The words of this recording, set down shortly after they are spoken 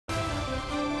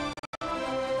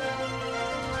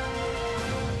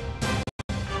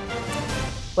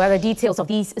Well, the details of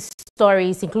these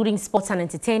stories, including sports and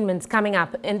entertainment, coming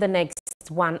up in the next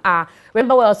 1 hour.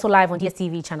 Remember, we're also live on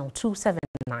DSTV channel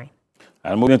 279.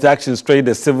 And moving into action straight,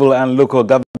 the Civil and Local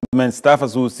Government Staff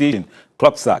Association,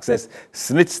 CLOGSAG, says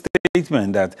SNIT's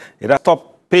statement that it has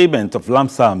stopped payment of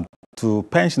lump sum to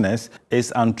pensioners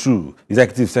is untrue.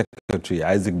 Executive Secretary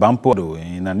Isaac Bampodo,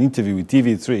 in an interview with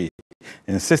TV3,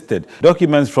 insisted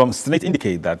documents from SNIT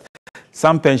indicate that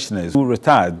some pensioners who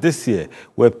retired this year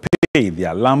were paid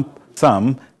their lump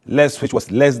sum, which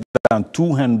was less than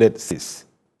 200 cedis.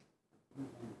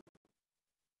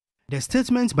 The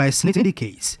statement by SNIT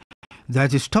indicates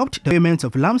that it stopped the payment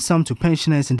of lump sum to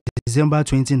pensioners in December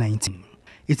 2019.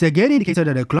 It again indicated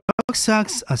that the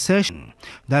CLOGSAG's assertion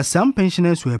that some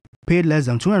pensioners were paid less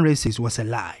than 200 cedis was a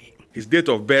lie. His date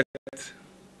of birth,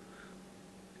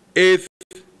 8th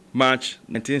March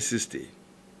 1960.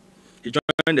 He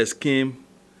joined the scheme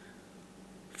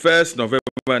 1st November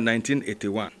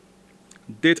 1981.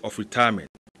 Date of retirement,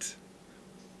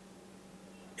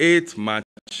 8th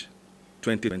March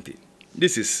 2020.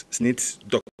 This is SNIT's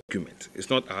document. It's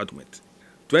not our document.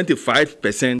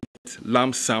 25%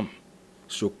 lump sum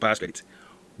surpass rate,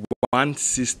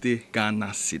 160 Ghana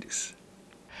cedis.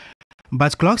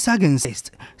 But CLOGSAG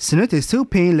insists SNIT is still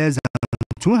paying less than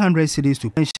 200 cedis to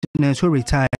pensioners who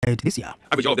retired this year.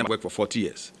 Average of them work for 40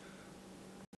 years.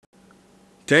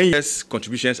 10 years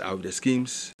contributions are with the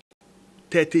schemes,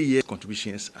 30 years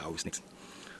contributions are with SNIT.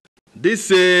 This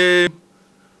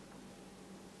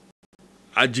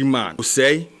Ajiman will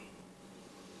say,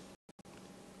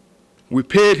 we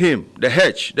paid him the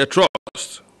hedge, the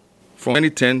trust, from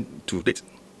 2010 to date.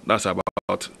 That's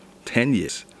about 10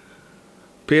 years.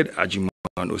 Paid Ajiman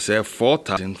will say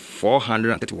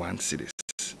 4,431 cedis.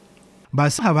 But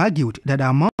some have argued that the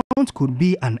amount could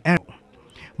be an error.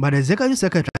 But the Executive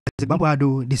Secretary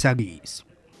Bampoado disagrees.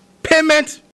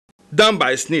 Payment done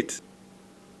by SNIT,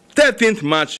 13th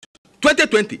March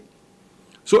 2020.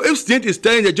 So if SNIT is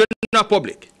telling the general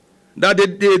public that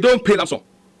they don't pay lump sum,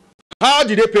 how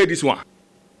did they pay this one?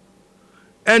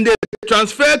 And they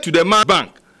transfer to the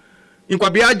bank, in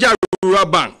Kwabiaja Rural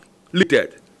Bank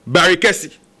Limited,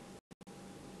 Barikesi.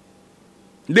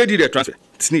 They did the transfer,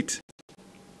 SNIT.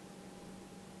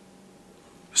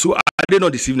 So are they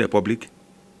not deceiving the public?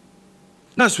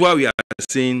 That's why we are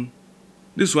saying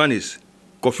this one is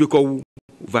Kofi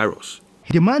virus.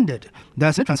 He demanded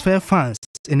that SNIT transfer funds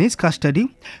in its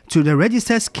custody to the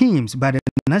registered schemes by the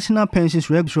National Pensions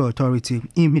Regulatory Authority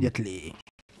immediately.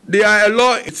 They are a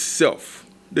law itself.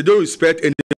 They don't respect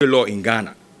any law in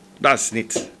Ghana. That's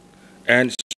SNIT.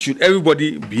 And should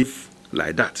everybody behave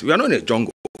like that? We are not in a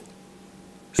jungle.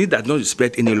 SNIT does not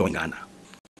respect any law in Ghana.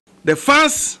 The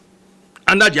funds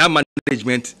under their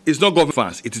management is not government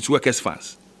funds, it is workers'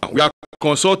 funds. We are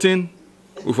consulting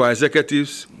with our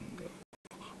executives,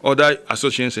 other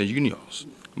associations and unions.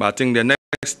 But I think the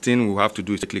next thing we'll have to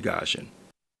do is take legal action.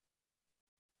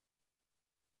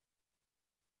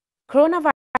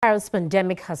 Coronavirus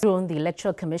pandemic has thrown the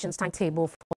Electoral Commission's timetable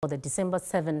for the December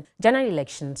 7 general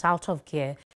elections out of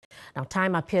gear. Now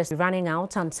time appears to be running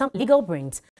out and some legal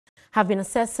brains have been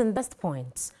assessing best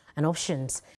points and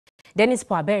options. Dennis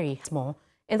Poaberi has more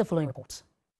in the following report.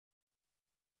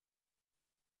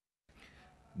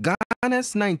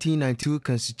 Ghana's 1992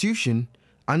 Constitution,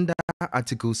 under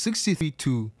Article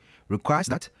 63(2), requires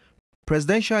that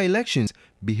presidential elections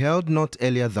be held not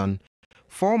earlier than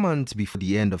 4 months before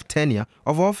the end of tenure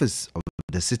of office of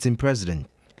the sitting president.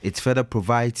 It further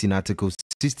provides in Article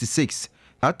 66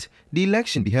 that the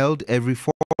election be held every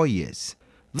 4 years.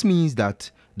 This means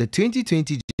that the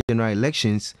 2020 general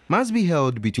elections must be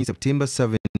held between September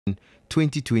 7,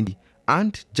 2020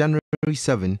 and January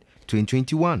 7,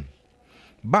 2021.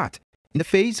 But in the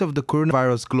face of the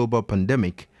coronavirus global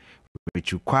pandemic,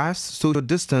 which requires social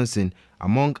distancing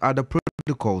among other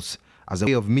protocols as a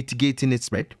way of mitigating its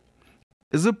spread,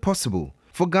 is it possible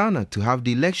for Ghana to have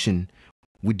the election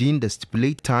within the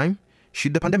stipulated time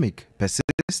should the pandemic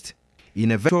persist?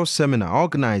 In a virtual seminar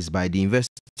organized by the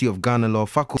University of Ghana Law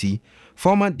Faculty,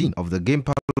 former Dean of the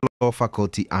Gampa Law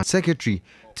Faculty and Secretary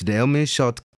to the Elmer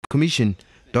Short Commission,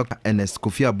 Dr. Ernest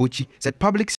Kofi Abuchi, said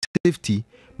public safety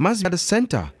must be at the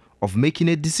center of making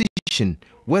a decision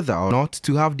whether or not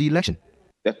to have the election.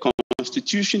 The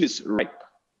Constitution is ripe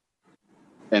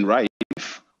and rife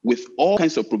with all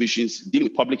kinds of provisions dealing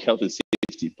with public health and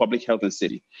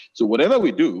safety, So whatever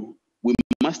we do, we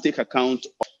must take account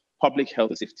of public health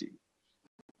and safety.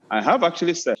 I have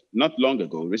actually said not long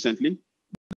ago, recently,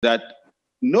 that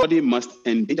nobody must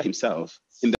endanger himself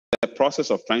in the process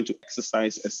of trying to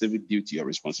exercise a civic duty or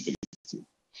responsibility.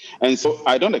 And so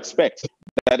I don't expect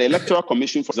that the Electoral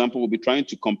Commission, for example, will be trying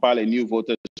to compile a new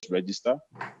voters register.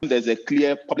 There's a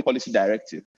clear public policy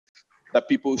directive that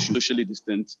people should socially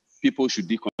distance, people should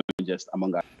decongest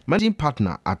among us. Managing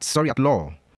partner at Sorry at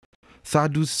Law,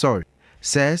 Thadu Sorry,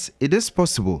 says it is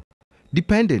possible,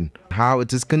 depending on how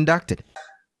it is conducted.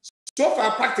 So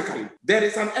far, practically, there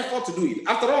is an effort to do it.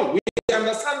 After all, we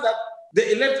understand that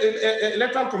the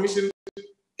Electoral Commission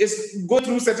is going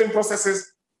through certain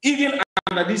processes, even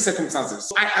under these circumstances.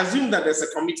 So I assume that there's a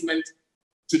commitment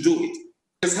to do it.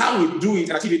 It's how we do it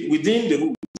and achieve it within the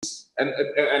rules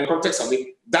and context of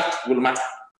it that will matter.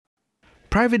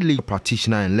 Private legal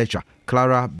practitioner and lecturer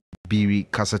Clara Biri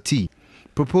Kasati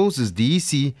proposes the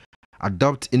EC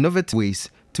adopt innovative ways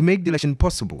to make the election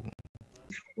possible.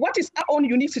 What is our own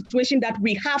unique situation that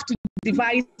we have to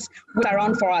devise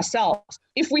around for ourselves?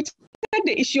 If we take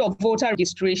the issue of voter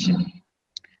registration,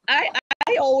 I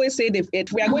always say that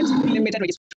if we are going to do limited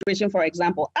registration, for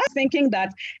example, I'm thinking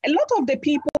that a lot of the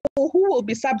people who will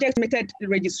be subject to limited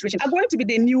registration are going to be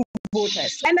the new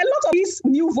voters. And a lot of these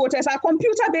new voters are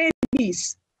computer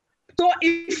babies. So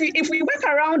if we work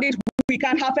around it, we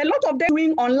can have a lot of them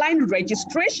doing online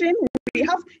registration. We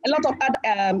have a lot of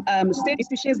other state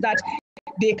institutions that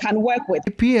they can work with.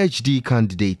 A PhD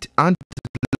candidate and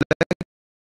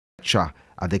lecturer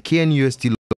at the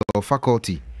KNUST Law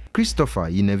Faculty, Christopher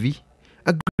Yinevi,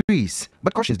 agrees,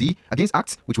 but cautions against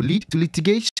acts which will lead to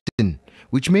litigation,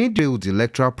 which may derail the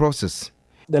electoral process.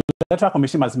 The Electoral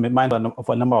Commission must be mindful of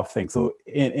a number of things. So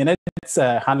in its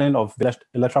handling of the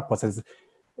electoral process,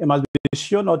 it must be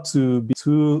sure not to be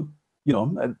too,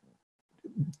 to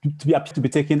be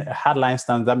taking a hardline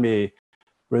stance that may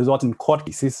result in court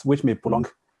cases, which may prolong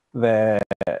may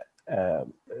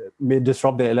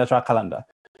disrupt the electoral calendar.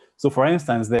 So, for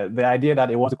instance, the idea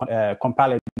that it wants to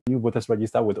compile a new voters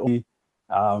register with only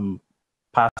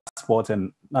passports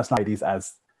and national IDs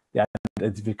as the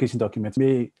identification documents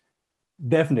may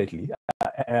definitely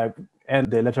end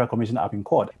the Electoral Commission up in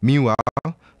court. Meanwhile,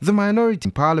 the minority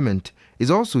in Parliament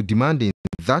is also demanding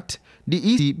that the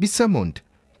EC be summoned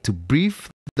to brief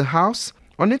the House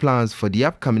on its plans for the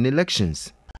upcoming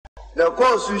elections. The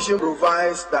Constitution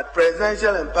provides that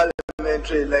presidential and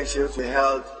parliamentary elections will be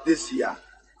held this year.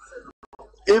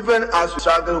 Even as we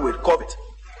struggle with COVID,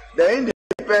 the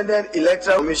Independent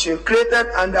Electoral Commission created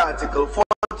under Article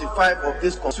 45 of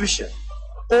this Constitution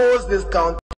owes this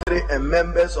country and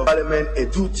members of Parliament a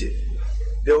duty.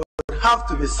 There would have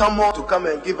to be someone to come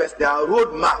and give us their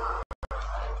roadmap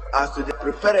as to the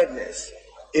preparedness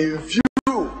in view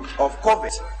of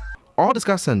COVID. All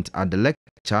discussants at the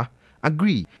lecture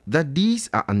agree that these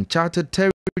are uncharted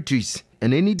territories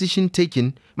and any decision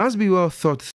taken must be well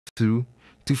thought through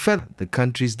to further the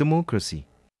country's democracy.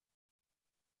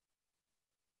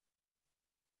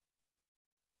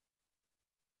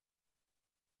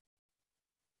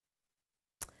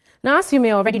 Now, as you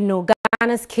may already know,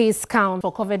 Ghana's case count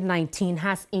for COVID-19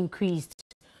 has increased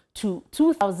to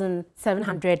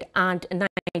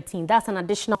 2,719. That's an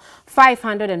additional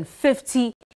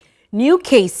 550 new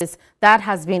cases that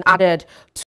has been added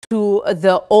to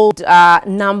the old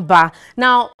number.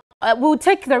 Now, we'll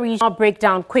take the regional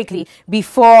breakdown quickly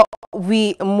before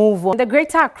we move on. The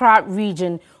Greater Accra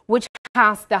region, which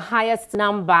has the highest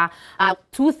number,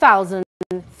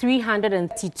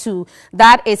 2,332.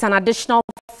 That is an additional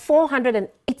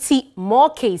 480 more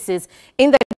cases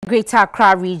in the Greater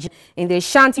Accra region. In the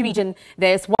Ashanti region,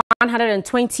 there's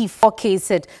 124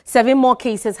 cases. 7 more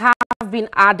cases have been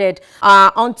added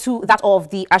onto that of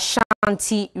the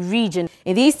Ashanti region.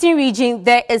 In the Eastern region,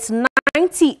 there is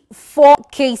 94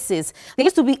 cases. There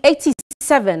used to be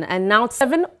 87, and now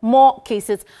 7 more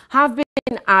cases have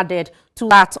been added to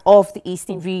that of the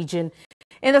Eastern region.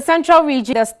 In the Central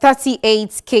region, there's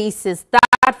 38 cases.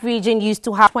 That region used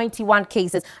to have 21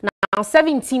 cases. Now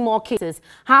 17 more cases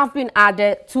have been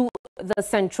added to the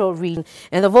Central region.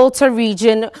 In the Volta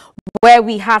region, where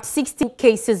we had 16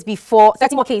 cases before,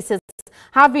 30 more cases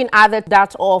have been added to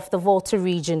that of the Volta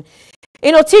region.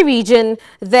 In Oti region,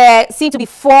 there seem to be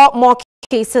 4 more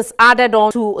cases added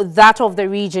on to that of the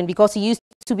region because it used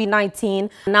to be 19.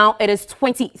 Now it is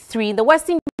 23. In the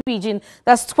Western region,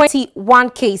 that's 21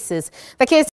 cases. The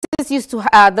cases used to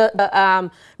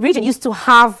the region used to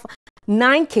have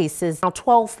 9 cases. Now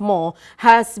 12 more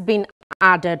has been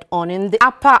added on. In the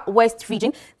Upper West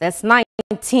region, there's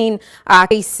 19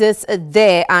 cases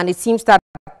there, and it seems that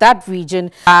that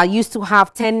region used to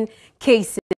have 10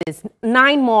 cases.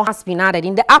 9 more has been added.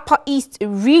 In the Upper East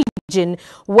region,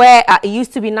 where it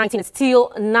used to be 19, it's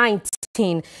still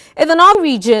 19. In the North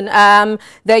region,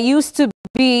 there used to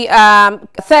be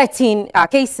 13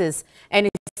 cases, and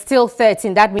it's still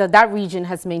 13. That means that region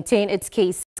has maintained its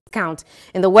case count.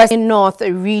 In the Western North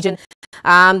region,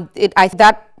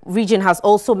 that region has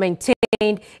also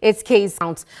maintained its case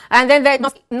count. And then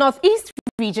the Northeast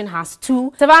region has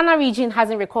 2. Savannah region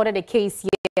hasn't recorded a case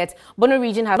yet. Bono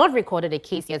region has not recorded a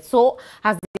case yet. So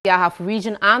has the Ahaf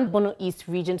region and Bono East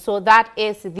region. So that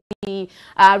is the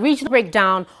regional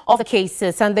breakdown of the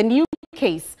cases. And the new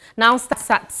case now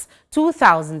starts at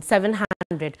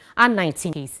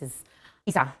 2,719 cases.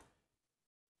 Isa.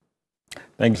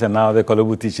 Thank you. And now the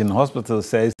Kolebu Teaching Hospital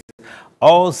says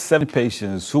all 7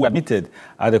 patients who were admitted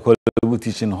at the Kolebu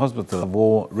Teaching Hospital have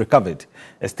all recovered.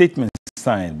 A statement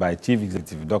signed by Chief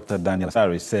Executive Dr. Daniel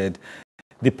Asari said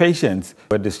the patients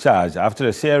were discharged after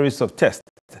a series of tests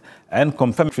and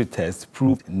confirmatory tests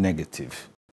proved negative.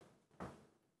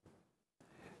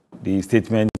 The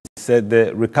statement said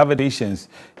the recovered patients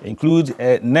include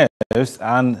a nurse,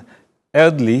 an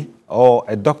elderly, or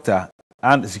a doctor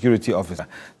and a security officer.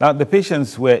 Now, the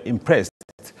patients were impressed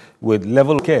with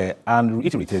level of care and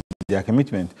reiterated their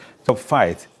commitment to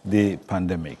fight the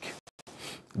pandemic.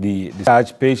 The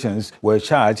discharged patients were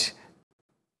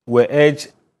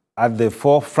urged at the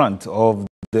forefront of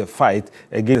the fight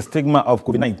against the stigma of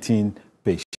COVID-19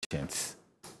 patients.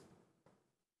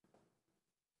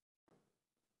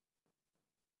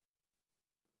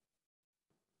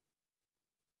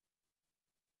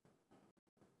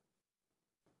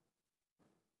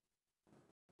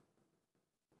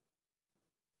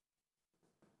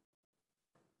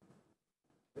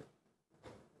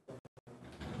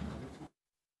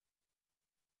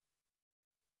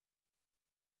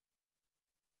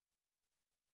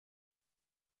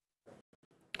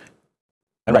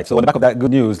 All right, so on the back of that good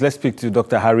news, let's speak to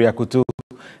Dr. Harry Akutu.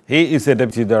 He is the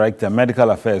Deputy Director, Medical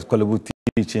Affairs, Kolebu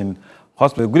Teaching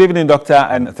Hospital. Good evening, Doctor,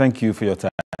 and thank you for your time.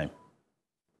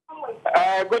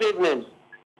 Good evening.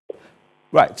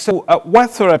 Right, so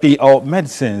what therapy or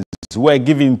medicines were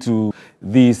given to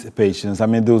these patients, I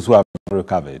mean those who have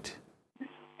recovered?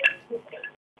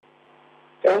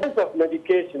 In terms of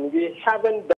medication, we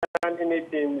haven't done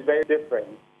anything very different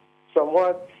from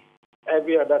what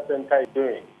every other center is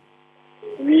doing.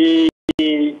 We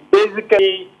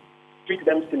basically treat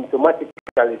them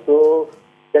symptomatically, so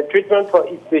the treatment for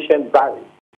each patient varies.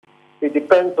 It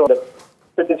depends on the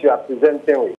patients you are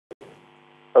presenting with.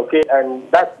 Okay, and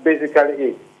that's basically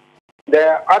it.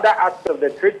 There are other aspects of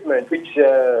the treatment which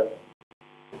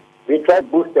we try to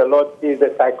boost a lot is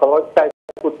the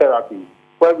psychotherapy,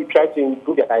 where we try to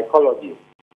improve the psychology,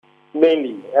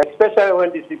 mainly, especially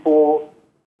when these people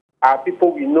are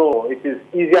people we know. It is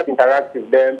easier to interact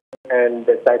with them, and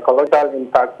the psychological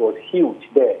impact was huge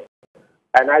there.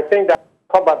 And I think that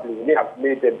probably may have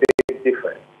made a big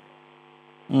difference.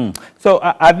 So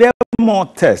are there more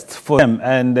tests for them,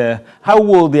 and how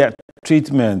will their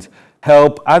treatment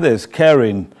help others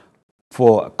caring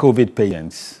for COVID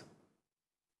patients?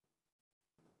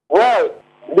 Well,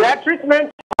 their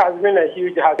treatment has made a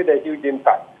huge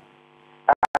impact.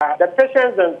 The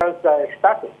patients themselves are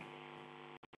ecstatic.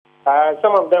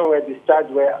 Some of them were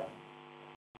discharged were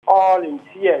all in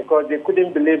tears because they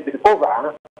couldn't believe it's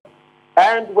over,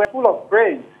 and were full of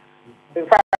praise. In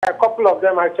fact, a couple of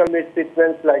them actually made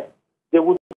statements like they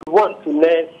would want to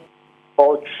nurse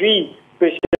or treat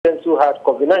patients who had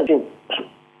COVID-19.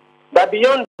 But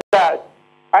beyond that,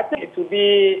 I think it would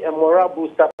be a morale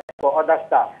booster for other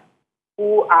staff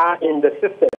who are in the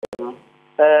system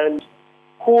and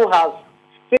who have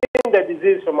seen the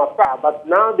disease from afar, but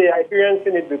now they are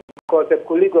experiencing it because a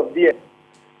colleague of theirs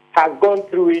has gone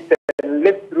through it and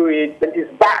lived through it and is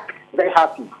back very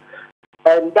happy.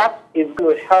 And that is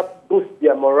going to help boost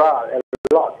their morale a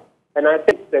lot. And I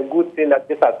think it's a good thing that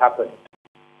this has happened.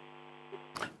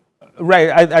 Right.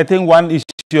 I think one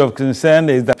issue of concern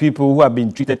is that people who have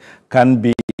been treated can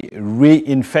be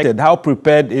reinfected. How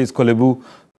prepared is Kolebu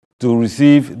to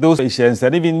receive those patients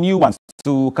and even new ones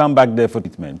to come back there for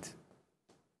treatment?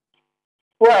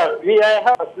 Well, we are a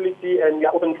health facility and we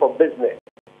are open for business.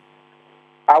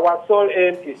 Our sole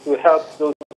aim is to help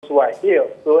those who are ill.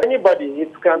 So anybody,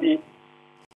 it can be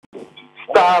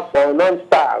staff or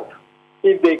non-staff,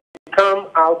 if they come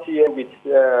out here with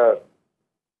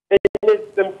any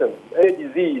symptoms, any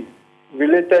disease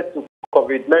related to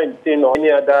COVID-19 or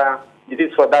any other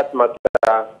disease for that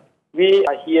matter, we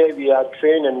are here, we are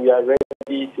trained, and we are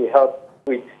ready to help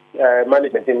with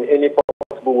management in any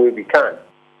possible way we can.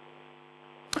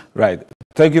 Right.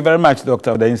 Thank you very much,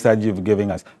 Doctor, for the insight you've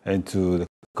given us into the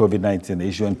COVID-19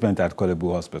 issue implement at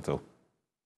Kolebu Hospital.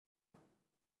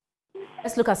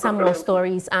 Let's look at some more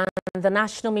stories. And the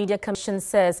National Media Commission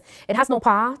says it has no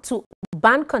power to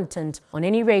ban content on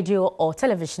any radio or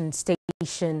television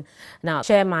station. Now,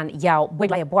 Chairman Yao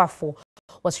Boafo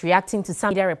was reacting to some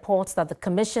media reports that the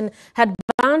Commission had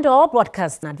banned all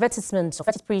broadcasts and advertisements of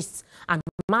fetish priests and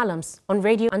malams on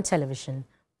radio and television.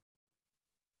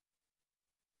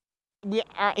 We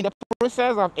are in the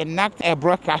process of enacting a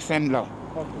broadcasting law.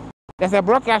 There's a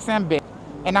broadcasting bill,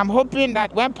 and I'm hoping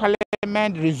that when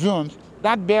Parliament resumes,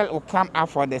 that bill will come up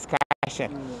for discussion.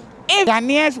 If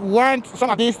Ghanaians want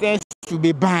some of these things to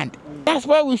be banned, that's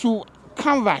why we should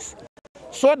canvass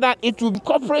so that it will be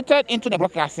incorporated into the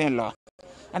broadcasting law.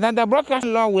 And then the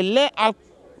broadcasting law will lay out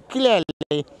clearly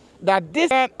that this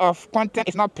kind of content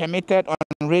is not permitted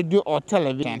on radio or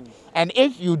television. And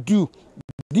if you do,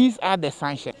 these are the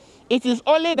sanctions. It is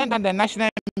only then that the National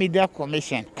Media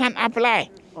Commission can apply,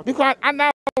 because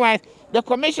otherwise the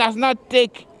commission has not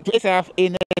taken to itself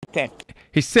anything.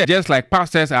 He said just like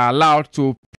pastors are allowed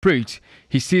to preach,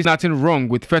 he sees nothing wrong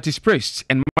with fetish priests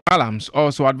and malams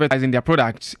also advertising their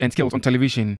products and skills on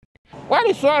television. What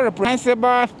is so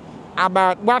reprehensible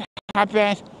about what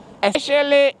happens,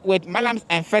 especially with malams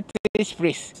and fetish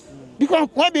priests? Because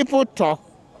when people talk,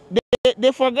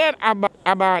 they forget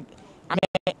about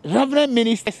reverend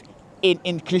ministers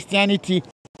in Christianity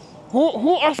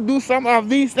who also do some of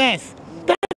these things.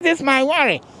 That is my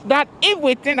worry, that if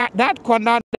we think that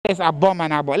conduct is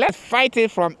abominable, let's fight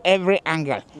it from every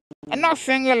angle and not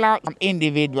single out some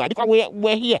individual, because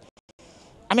we're here.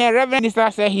 I mean, a reverend minister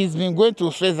said he's been going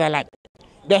to Switzerland.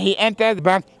 Then he enters the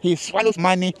bank, he swallows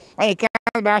money. When he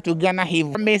comes back to Ghana, he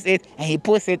vomits it and he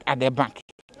puts it at the bank.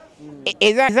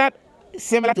 Is that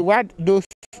similar to what those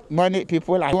money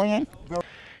people are doing?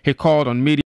 He called on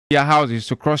media houses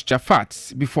to cross-check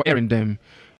facts before airing them.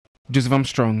 Joseph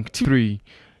Armstrong, T3,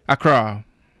 Accra.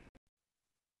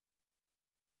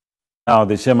 Now,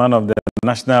 the chairman of the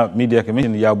National Media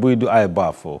Commission, Yabuidu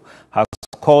Aibafo, has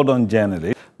called on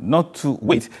journalists not to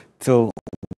wait till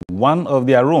one of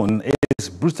their own is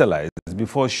brutalized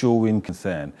before showing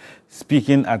concern.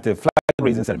 Speaking at a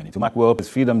flag-raising ceremony to mark World Press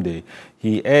Freedom Day,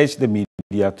 he urged the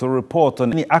media to report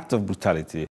on any act of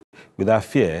brutality without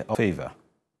fear or favor.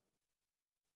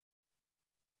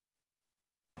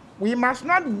 We must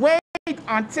not wait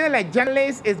until a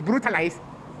journalist is brutalized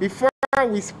before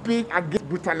we speak against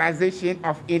brutalization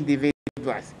of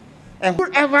individuals. And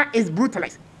whoever is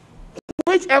brutalized,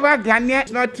 whichever Ghanaian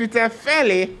is not treated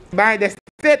fairly by the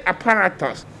state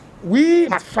apparatus, we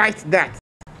must fight that.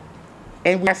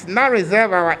 And we must not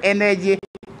reserve our energy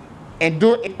and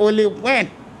do it only when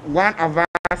one of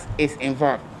us is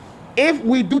involved. If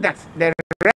we do that, the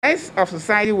rest of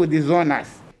society will disown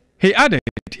us. He added,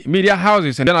 media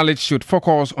houses and journalists should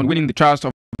focus on winning the trust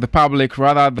of the public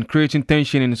rather than creating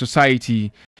tension in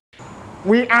society.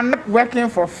 We are not working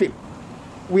for fame.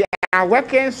 We are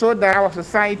working so that our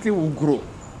society will grow.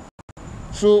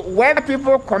 So whether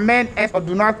people comment us or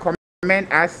do not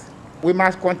comment us, we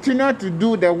must continue to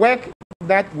do the work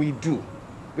that we do.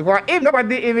 Because if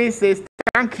nobody even says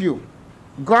thank you,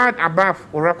 God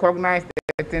above will recognize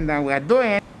the thing that we are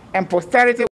doing, and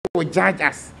posterity will judge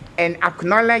us and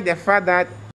acknowledge the fact that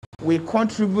we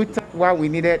contribute what we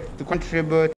needed to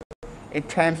contribute in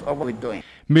terms of what we're doing.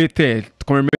 May 3rd, to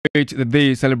commemorate the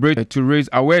day celebrated to raise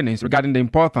awareness regarding the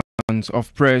importance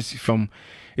of press freedom.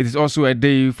 It is also a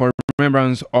day for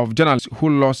remembrance of journalists who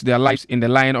lost their lives in the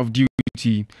line of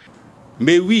duty.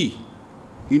 May we,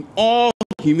 in all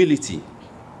humility,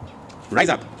 rise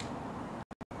up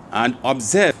and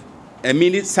observe a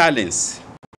minute silence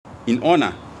in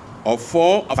honor of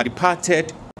 4 of our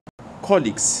departed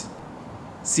colleagues: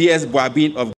 C.S.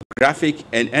 Boabin of Graphic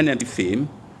and NMT fame,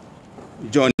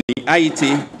 Johnny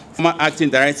Aite, former acting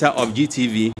director of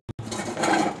GTV,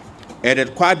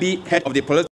 Edith Kwabi, head of the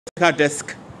political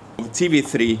desk of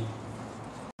TV3,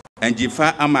 and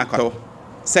Jifa Amakato,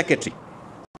 secretary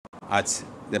at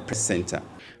the press center.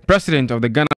 President of the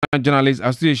Ghana Journalists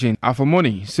Association,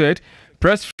 Afomoni, said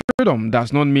press freedom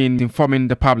does not mean informing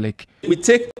the public. We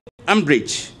take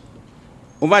umbrage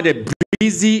over the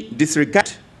breezy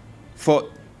disregard for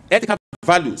ethical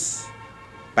values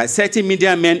by certain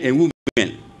media men and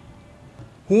women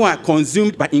who are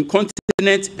consumed by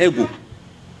incontinent ego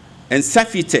and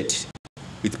surfeited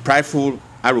with prideful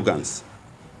arrogance.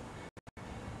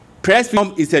 Press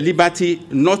freedom is a liberty,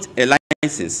 not a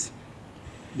license.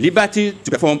 Liberty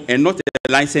to perform and not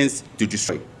a license to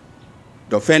destroy.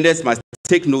 The offenders must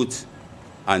take note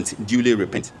and duly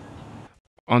repent.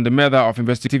 On the murder of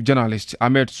investigative journalist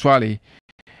Ahmed Swale,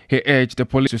 he urged the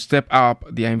police to step up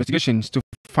their investigations to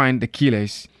find the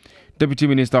killers. Deputy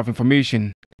Minister of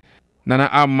Information Nana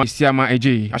Amma Isiama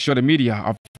Eje assured the media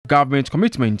of government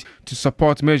commitment to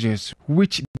support measures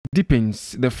which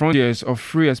deepens the frontiers of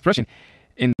free expression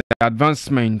in the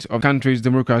advancement of the country's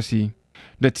democracy.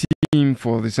 The theme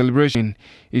for the celebration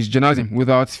is journalism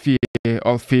without fear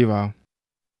or favor.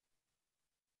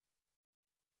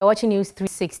 You're watching News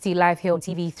 360 live here on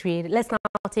TV3. Let's now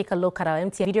take a look at our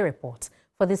MTN video report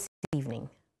for this evening.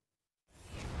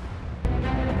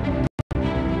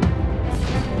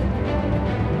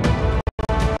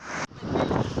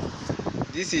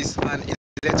 This is an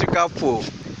electrical pole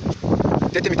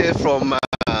 30 meters from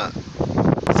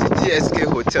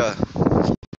CTSK Hotel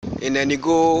in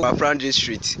Enigo, Aprandri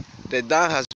Street. The dam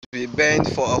has been bent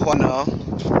for a while now.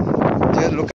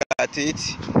 Just look at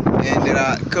it, and there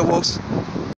are cables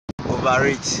over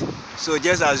it. So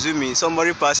just assuming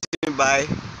somebody passing by,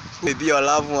 maybe your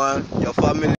loved one, your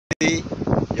family,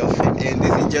 your friend, and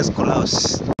this thing just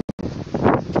collapse.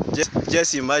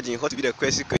 Just imagine what will be the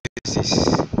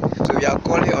consequences. So we are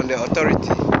calling on the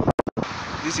authority.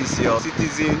 This is your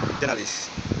citizen journalist,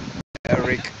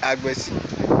 Eric Agbesi,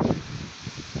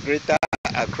 Greater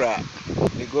Accra,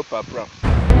 Nego Papra.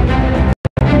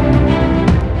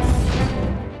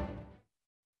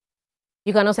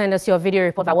 You can also send us your video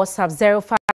report at WhatsApp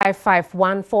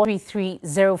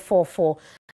 0551433044.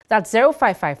 That's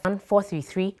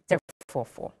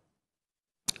 0551433044.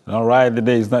 All right, the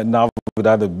day is not now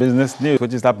without the business news,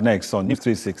 which is up next on News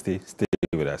 360. Stay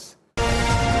with us.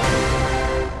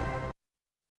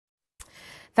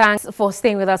 Thanks for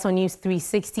staying with us on News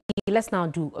 360. Let's now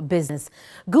do business.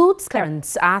 Goods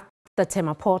clearance at the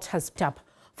Tema Port has picked up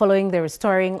following the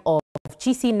restoring of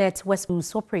GCNet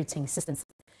Westblue's operating systems.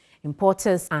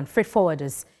 Importers and freight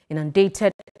forwarders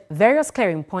inundated various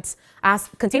clearing points as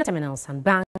container terminals and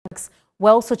banks were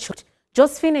also choked.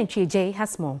 Josephine and J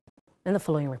has more in the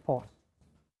following report.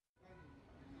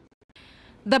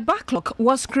 The backlog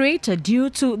was created due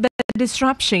to the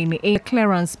disruption in the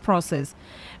clearance process.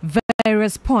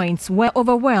 Various points were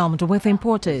overwhelmed with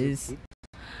importers.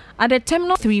 At the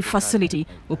Terminal 3 facility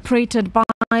operated by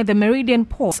the Meridian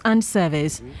Ports and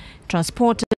Service,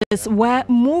 transporters were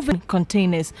moving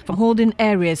containers from holding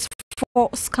areas for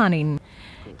scanning.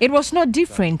 It was not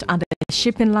different at the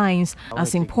shipping lines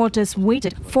as importers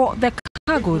waited for the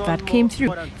cargo that came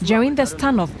through during the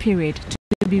standoff period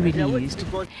to be released.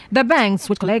 The banks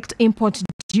would collect import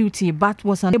duty but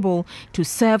was unable to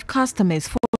serve customers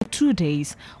for 2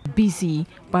 days. Busy,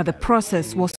 but the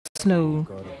process was slow.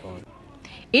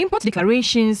 Import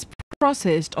declarations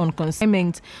processed on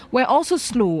consignment were also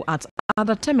slow at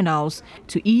other terminals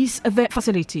to ease the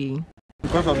facility.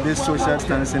 Because of this social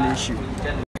distancing issue,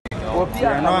 we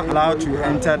are not allowed to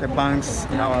enter the banks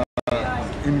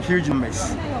in huge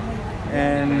numbers.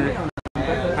 And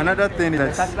another thing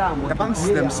is that the banks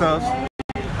themselves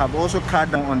have also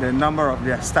cut down on the number of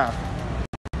their staff.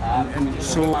 And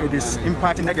so it is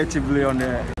impacting negatively on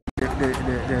the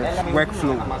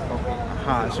workflow.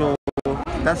 So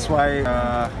that's why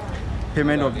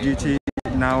payment of duty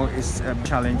now is a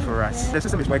challenge for us. The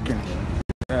system is working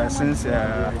since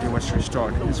it was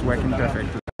restored. It's working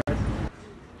perfectly.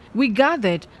 We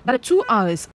gathered that 2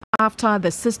 hours after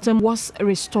the system was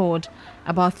restored,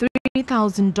 about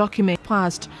 3,000 documents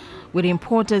passed, with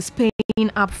importers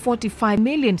paying up 45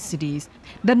 million cedis.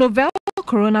 The novel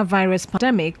coronavirus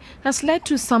pandemic has led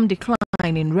to some decline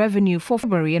in revenue for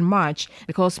February and March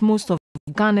because most of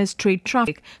Ghana's trade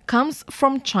traffic comes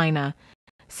from China,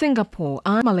 Singapore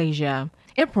and Malaysia.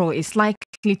 April is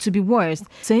likely to be worse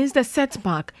since the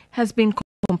setback has been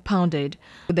compounded.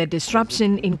 With the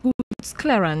disruption in goods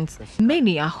clearance,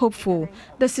 many are hopeful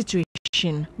the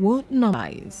situation will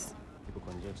normalize.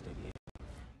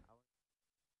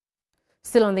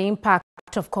 Still on the impact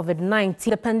of COVID-19,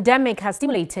 the pandemic has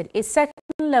stimulated a certain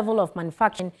level of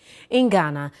manufacturing in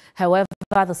Ghana. However,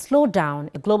 the slowdown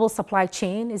in the global supply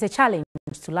chain is a challenge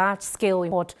to large-scale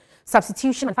import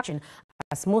substitution manufacturing,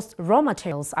 as most raw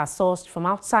materials are sourced from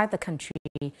outside the country.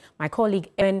 My colleague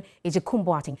Ewen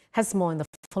Ejekumboating has more in the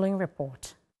following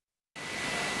report.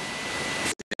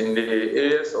 In the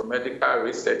areas of medical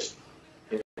research,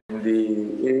 in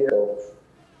the area of,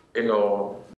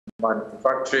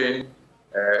 manufacturing,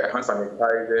 hand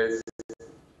sanitizers,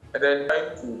 and then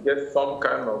trying to get some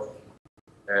kind of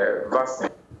vaccine.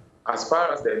 As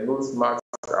far as the nose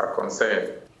masks are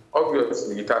concerned,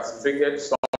 obviously it has triggered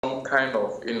some kind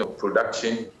of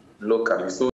production locally.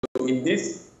 So in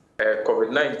this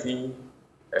COVID-19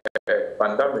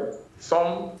 pandemic,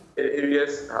 some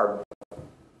areas have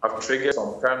triggered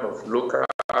some kind of local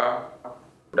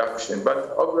production,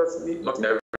 but obviously not in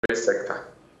every sector.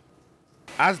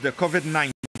 As the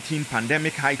COVID-19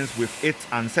 pandemic heightens with its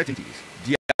uncertainties,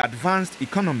 the advanced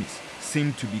economies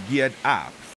seem to be geared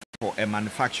up for a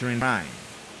manufacturing run.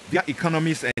 Their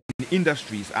economies and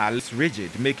industries are less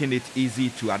rigid, making it easy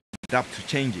to adapt to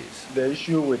changes. The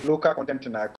issue with local content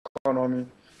in our economy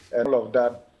and all of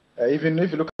that, even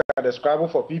if you look at the scramble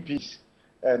for PPs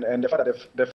and the fact that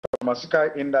the pharmaceutical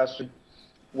industry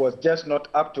was just not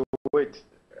up to it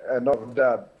and all of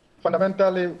that.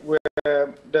 Fundamentally,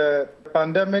 the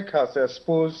pandemic has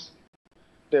exposed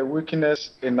the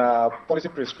weakness in our policy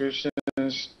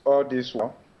prescriptions all this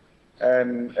while,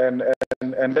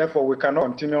 and therefore we cannot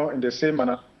continue in the same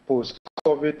manner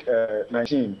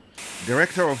post-COVID-19.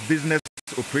 Director of Business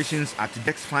Operations at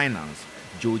Dex Finance,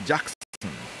 Joe Jackson,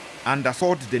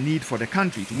 underscored the need for the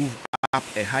country to move up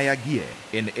a higher gear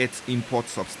in its import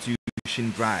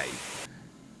substitution drive.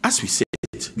 As we said,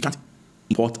 we can't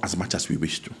import as much as we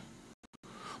wish to.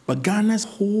 But Ghana's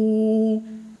whole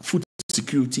food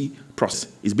security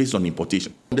process is based on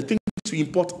importation. The things we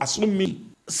import are so many.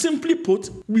 Simply put,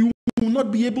 we will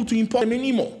not be able to import them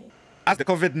anymore. As the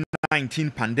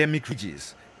COVID-19 pandemic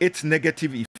rages, its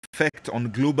negative effect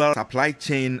on global supply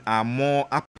chain are more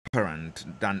apparent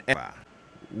than ever.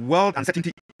 World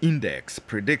Uncertainty Index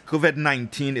predicts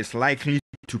COVID-19 is likely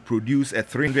to produce a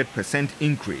 300%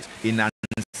 increase in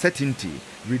uncertainty,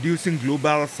 reducing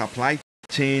global supply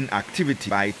chain activity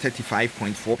by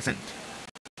 35.4%.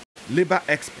 Labor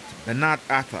expert Bernard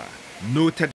Arthur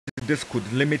noted this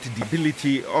could limit the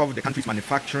ability of the country's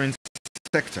manufacturing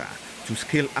sector to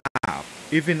scale up,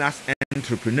 even as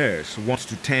entrepreneurs want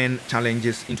to turn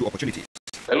challenges into opportunities.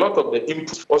 A lot of the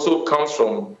input also comes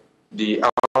from the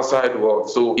outside world.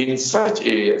 So in such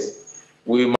areas,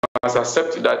 we must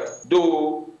accept that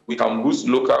though we can boost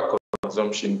local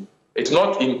consumption, it's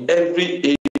not in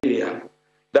every area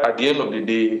that at the end of the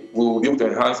day we will be able to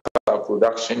enhance our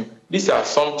production. These are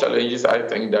some challenges I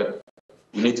think that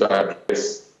we need to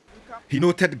address. He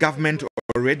noted government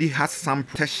already has some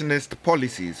protectionist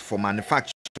policies for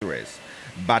manufacturers,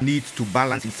 but needs to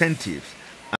balance incentives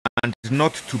and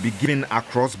not to be given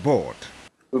across board.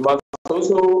 We must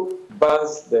also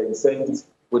balance the incentives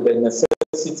with the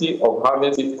necessity of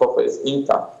having safe profits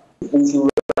intact. We should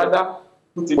rather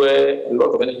put it where a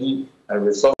lot of energy and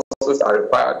resources are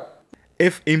required.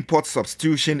 If import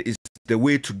substitution is the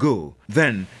way to go,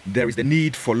 then there is the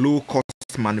need for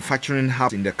low-cost manufacturing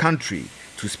hubs in the country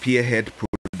to spearhead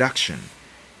production.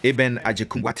 Eben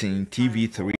Ajekumwatin,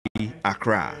 TV3,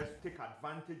 Accra.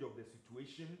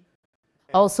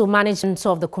 Also, management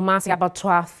of the Kumasi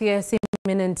Abattoir fears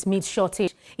imminent meat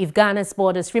shortage if Ghana's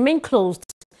borders remain closed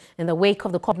in the wake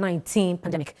of the COVID-19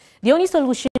 pandemic. The only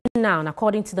solution now,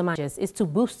 according to the managers, is to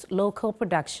boost local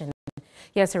production.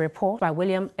 Here's a report by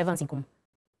William Evans.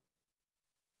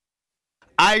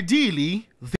 Ideally,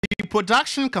 the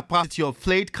production capacity of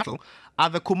flayed cattle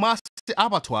at the Kumasi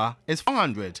Abattoir is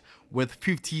 400 with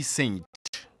 50 sent.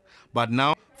 But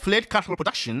now, flayed cattle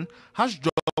production has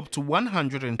dropped to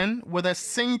 110 with a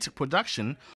sent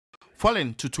production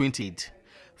falling to 28.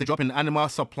 The drop in animal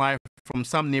supply from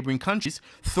some neighboring countries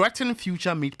threaten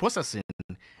future meat processing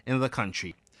in the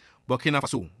country. Burkina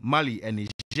Faso, Mali and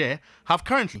Niger have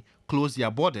currently closed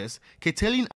their borders,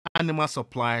 curtailing animal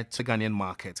supply to the Ghanaian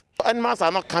market. Animals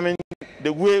are not coming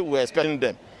the way we're expecting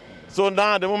them. So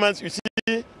now at the moment you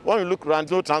see, when you look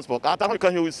around, no transport.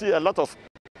 After you will see a lot of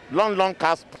long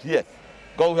cars here.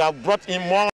 Because we have brought in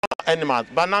more animals,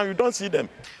 but now you don't see them.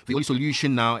 The only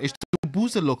solution now is to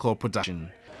boost the local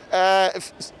production.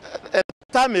 If a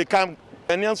time may come,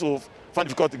 Ghanaians will find it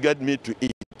difficult to get meat to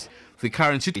eat. The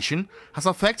current situation has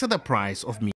affected the price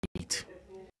of meat.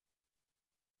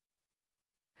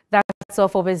 That's all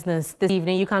for business this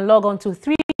evening. You can log on to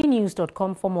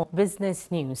 3news.com for more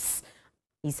business news.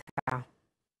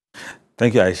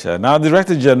 Thank you, Aisha. Now, the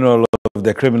Director General of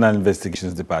the Criminal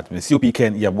Investigations Department, COP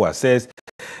Ken Yabua, says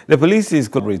the police is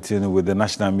cooperating with the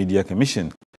National Media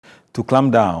Commission to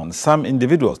clamp down some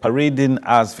individuals parading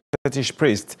as fetish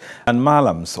priests and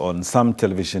malams on some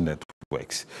television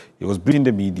networks. He was briefing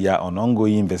the media on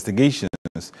ongoing investigations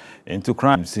into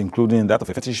crimes, including that of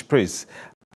a fetish priest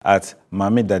at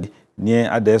Mamedadi near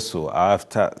Adesso,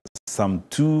 after some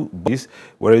 2 bodies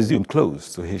were resumed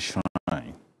close to his shrine.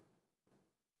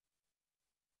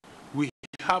 We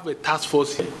have a task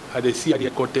force here at the CID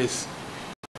headquarters,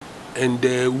 and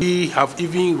we have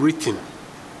even written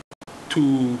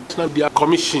to the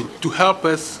commission to help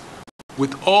us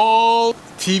with all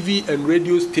TV and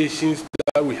radio stations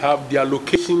that we have, their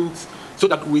locations, so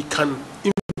that we can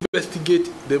investigate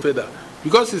them further,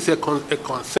 because it's a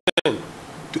concern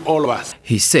to all of us.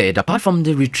 He said apart from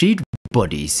the retrieved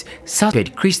bodies,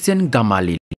 suspect Christian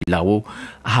Gamali Lao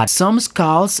had some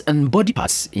skulls and body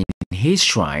parts in his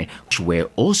shrine which were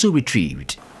also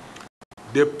retrieved.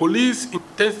 The police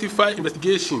intensified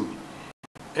investigation,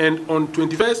 and on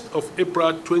 21st of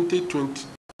April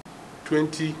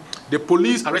 2020, the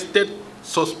police arrested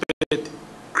suspect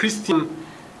Christian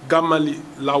Gamali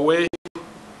Lawe,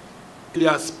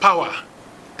 alias Power,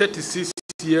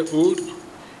 36-year-old,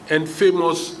 and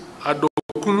famous Ado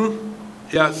Kunu,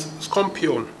 he has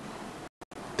Scompion,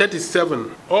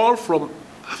 37, all from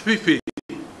Afife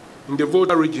in the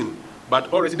Volta region,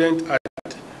 but all resident at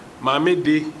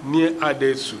Mamede near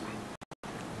Adesu.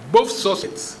 Both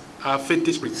suspects are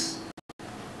fetish priests,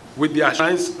 with their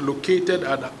shrines located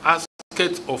at the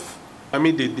outskirts of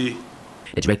Mamede.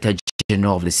 The Director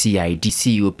General of the CID,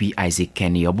 COP Isaac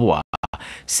Kenny Oboa,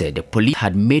 said the police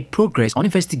had made progress on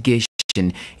investigation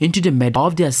into the murder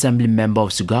of the assembly member of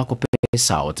Sugakope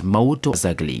South, Mauto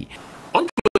Zagli. On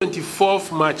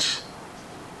 24th March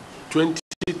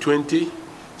 2020,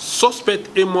 suspect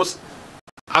Amos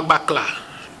Agbakla,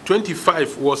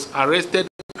 25, was arrested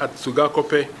at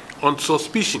Sugakope on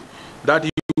suspicion that he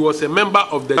was a member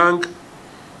of the gang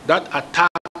that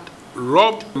attacked,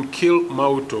 robbed and killed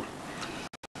Mauto.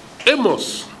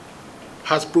 Amos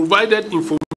has provided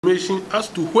information as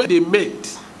to where they met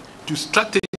to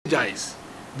strategize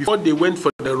before they went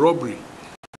for the robbery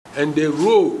and the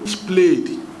role he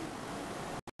played.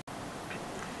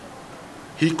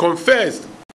 He confessed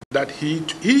that he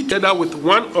together with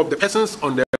one of the persons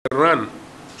on the run,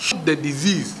 shot the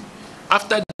deceased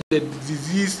after the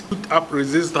deceased put up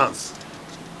resistance,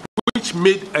 which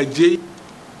made Ajay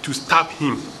to stab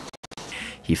him.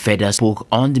 He further spoke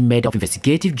on the murder of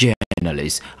investigative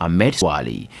journalist Ahmed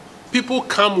Swali. People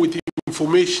come with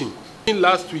information.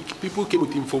 Last week, people came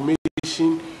with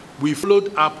information. We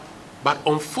followed up, but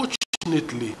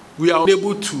unfortunately, we are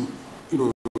unable to,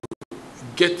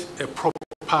 get a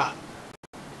proper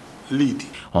lead.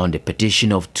 On the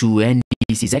petition of two NDC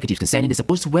executives concerning the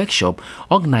supposed workshop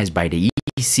organized by the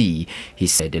EC, he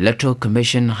said the Electoral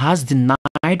Commission has denied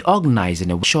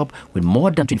organizing a workshop with more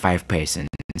than 25 persons.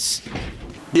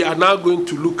 We are now going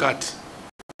to look at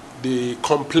the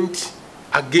complaint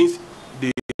against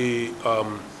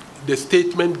the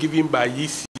statement given by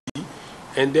EC,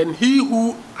 and then he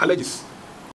who alleges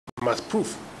must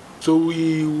prove. So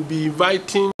we will be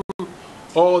inviting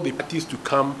all the parties to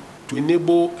come to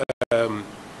enable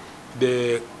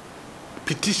the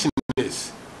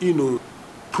petitioners,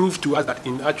 prove to us that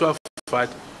in actual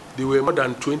fact there were more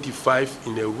than 25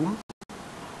 in a room.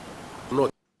 Not.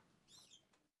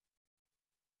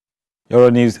 You're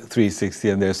on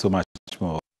NEWS360, and there's so much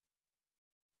more.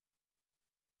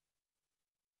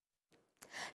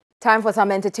 Time for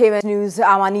some entertainment news.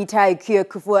 I'm Anita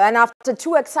Ikea-Kufu. And after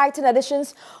two exciting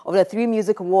editions of the 3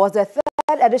 Music Awards, the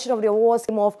third edition of the awards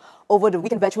came off over the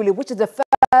weekend virtually, which is the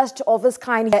first of its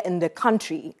kind here in the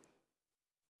country.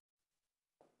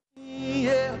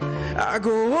 Yeah, I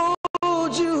go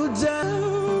hold you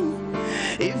down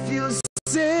if you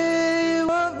say you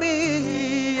want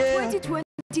me. Yeah.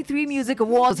 2023 Music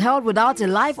Awards was held without a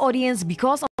live audience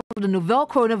because of the novel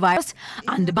coronavirus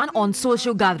and the ban on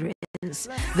social gatherings.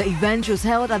 The event was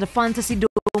held at the Fantasy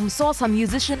Dome, saw some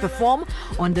musicians perform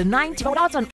on the 19th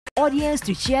without an audience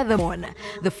to cheer them on.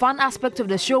 The fun aspect of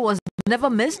the show was never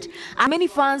missed, and many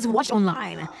fans watched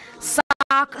online.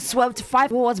 SAC swept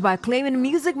 5 awards by claiming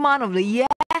Music Man of the Year,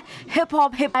 Hip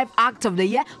Hop Act of the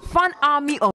Year, Fan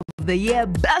Army of the Year,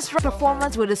 Best Rap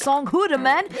Performance with the song Who the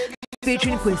Man,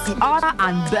 featuring Quincy Arthur,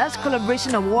 and Best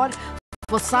Collaboration Award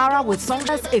for Sarah with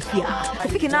songless Ifya.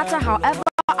 Kofi Kinata, however,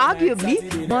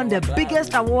 arguably won the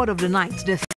biggest award of the night,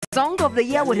 the Song of the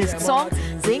Year with his song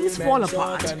Things Fall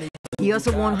Apart. He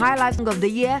also won Highlight Song of the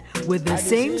Year with the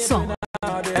same song.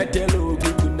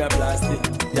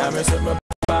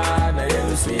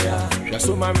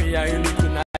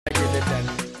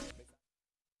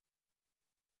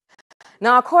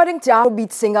 Now, according to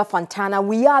Afrobeat singer Fantana,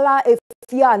 Wiyala,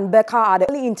 Ifya and Becca are the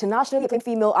only internationally acclaimed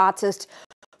female artists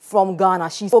from Ghana.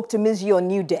 She spoke to Miss You on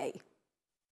New Day.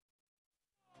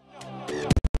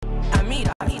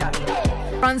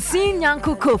 Francine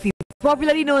Nyanko Kofi,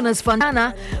 popularly known as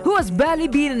Fantana, who has barely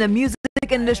been in the music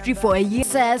industry for a year,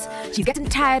 says she's getting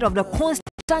tired of the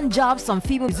constant jabs some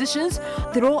female musicians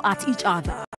throw at each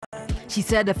other. She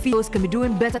said the females can be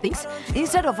doing better things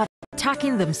instead of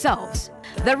attacking themselves.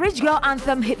 The Rich Girl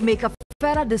Anthem hitmaker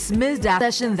further dismissed the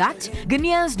assertion that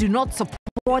Ghanaians do not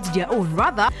support their own.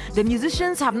 Rather, the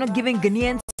musicians have not given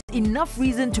Ghanaians enough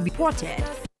reason to be supported.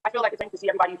 I feel like it's nice to see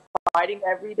everybody fighting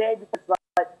every day, because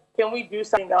can we do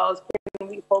something else? Can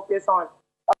we focus on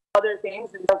other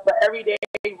things? But every day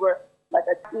we're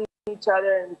attacking each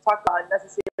other and talking about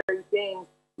unnecessary things,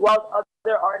 while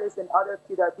other artists and other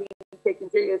people are being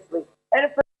taken seriously.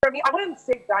 And for me, I wouldn't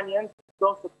say Ghanaians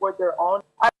don't support their own.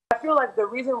 I feel like the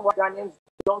reason why Ghanaians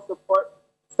don't support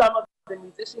some of the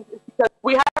musicians is because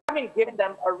we haven't given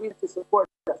them a reason to support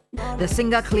us. The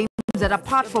singer claims that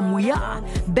apart from Wuya,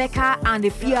 Becca and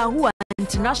Ifya, who are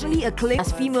internationally acclaimed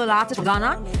as female artists from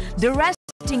Ghana, the rest,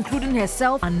 including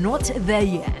herself, are not there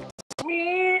yet.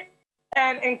 Me,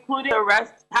 and including the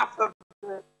rest, half of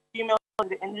the females in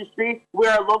the industry,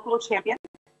 we're a local champion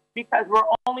because we're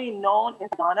only known in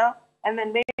Ghana, and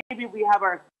then maybe we have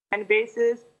our fan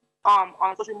bases on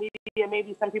social media.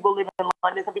 Maybe some people live in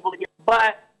London, some people live here,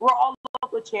 but we're all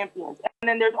local champions. And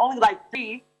then there's only like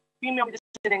 3 female musicians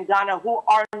in Ghana who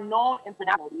are known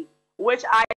internationally, which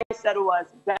I said was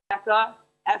Becca,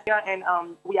 Efia, and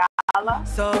Wiala.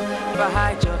 So if I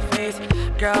hide your face,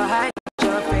 girl, hide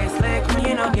your face. Like when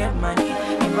you don't get money,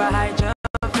 if I hide your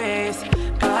face,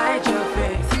 girl, hide your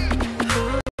face.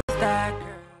 Who's that girl?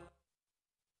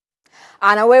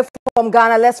 And away from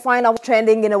Ghana, let's find out what's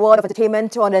trending in the world of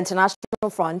entertainment on the international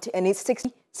front in its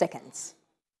 60 seconds.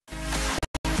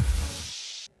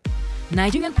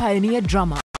 Nigerian pioneer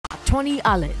drummer Tony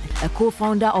Allen, a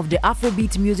co-founder of the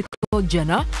Afrobeat musical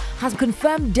genre, has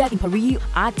confirmed death in Paris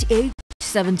at age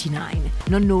 79.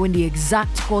 Not knowing the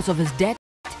exact cause of his death,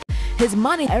 his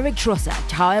manager Eric Trossard,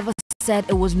 however, said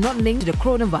it was not linked to the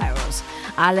coronavirus.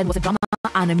 Allen was a drummer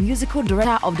and a musical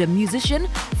director of the musician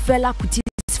Fela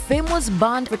Kuti's famous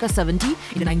band Africa 70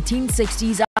 in the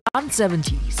 1960s and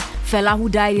 70s. Fela, who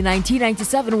died in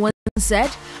 1997, once said,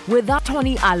 "Without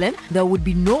Tony Allen, there would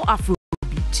be no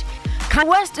Afrobeat." Kanye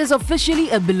West is officially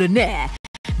a billionaire.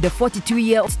 The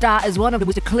 42-year-old star is one of the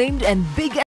most acclaimed and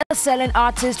biggest-selling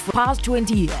artists for the past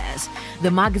 20 years. The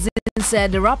magazine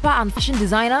said the rapper and fashion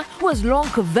designer, who has long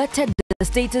coveted the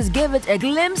status, gave it a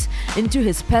glimpse into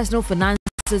his personal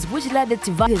finances, which led it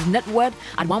to value his net worth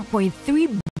at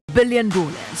 $1.3 billion.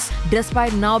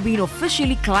 Despite now being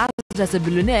officially classed as a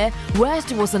billionaire,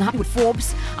 West was unhappy with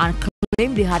Forbes and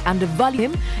claimed they had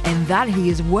undervalued him and that he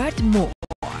is worth more.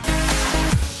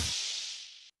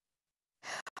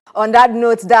 On that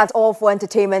note, that's all for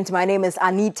entertainment. My name is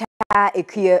Anita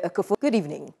Ekuye-Okufu. Good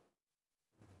evening.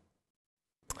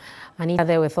 Anita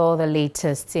there with all the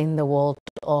latest in the world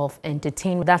of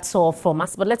entertainment. That's all from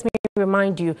us. But let me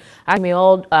remind you, as you may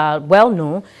all well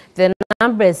know, the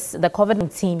numbers, the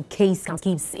COVID-19 case count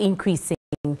keeps increasing.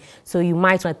 So you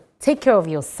might want to take care of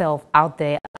yourself out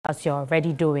there as you're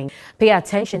already doing. Pay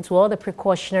attention to all the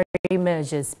precautionary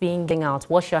measures being given out.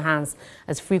 Wash your hands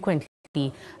as frequently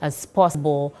as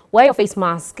possible. Wear your face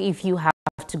mask if you have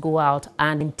to go out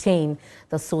and maintain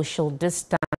the social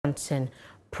distancing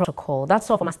protocol. That's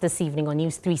all from us this evening on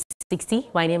News 360.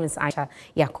 My name is Aisha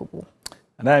Yakubu.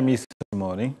 And I'm Mr.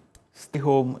 Morning. Stay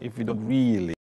home if you don't really